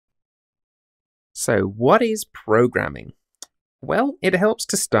So, what is programming? Well, it helps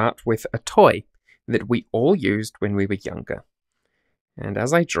to start with a toy that we all used when we were younger. And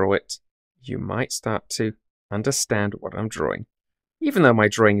as I draw it, you might start to understand what I'm drawing, even though my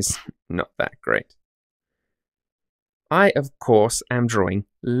drawing is not that great. I, of course, am drawing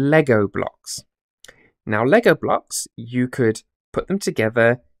Lego blocks. Now, Lego blocks, you could put them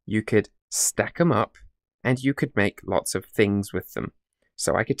together, you could stack them up, and you could make lots of things with them.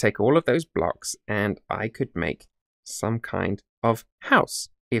 So I could take all of those blocks and I could make some kind of house,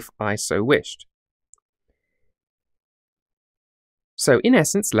 if I so wished. So in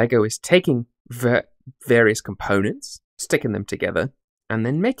essence, Lego is taking various components, sticking them together, and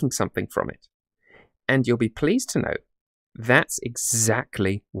then making something from it. And you'll be pleased to know that's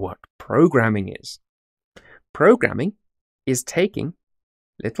exactly what programming is. Programming is taking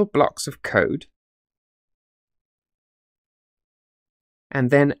little blocks of code and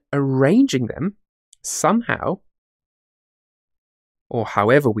then arranging them somehow, or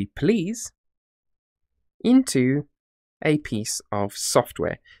however we please, into a piece of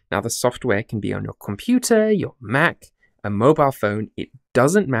software. Now, the software can be on your computer, your Mac, a mobile phone. It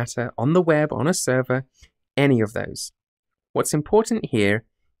doesn't matter, on the web, on a server, any of those. What's important here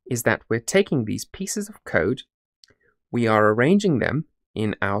is that we're taking these pieces of code, we are arranging them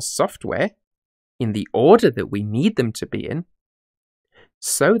in our software in the order that we need them to be in,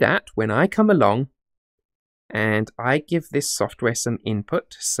 so that when I come along and I give this software some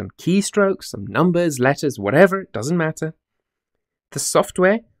input, some keystrokes, some numbers, letters, whatever, it doesn't matter, the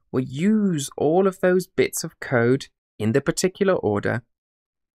software will use all of those bits of code in the particular order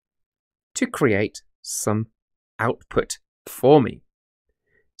to create some output for me.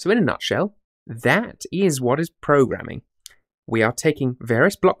 So in a nutshell, that is what is programming. We are taking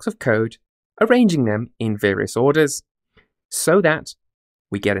various blocks of code, arranging them in various orders, so that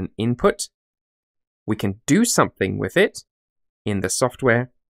we get an input, we can do something with it in the software,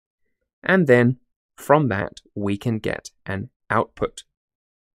 and then from that we can get an output.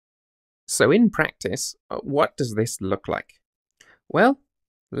 So in practice, what does this look like? Well,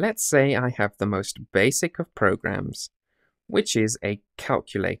 let's say I have the most basic of programs, which is a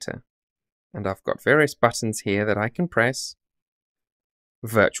calculator. And I've got various buttons here that I can press,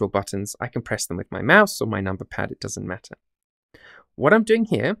 virtual buttons. I can press them with my mouse or my number pad, it doesn't matter. What I'm doing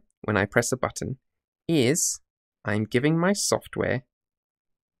here, when I press a button, is I'm giving my software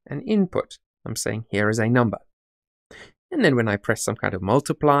an input. I'm saying here is a number. And then when I press some kind of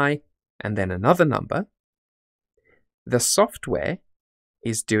multiply and then another number, the software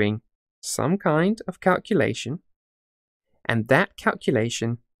is doing some kind of calculation, and that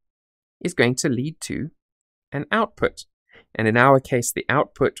calculation is going to lead to an output. And in our case, the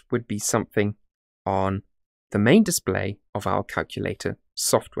output would be something on the main display of our calculator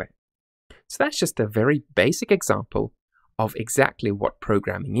software. So that's just a very basic example of exactly what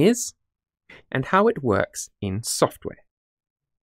programming is and how it works in software.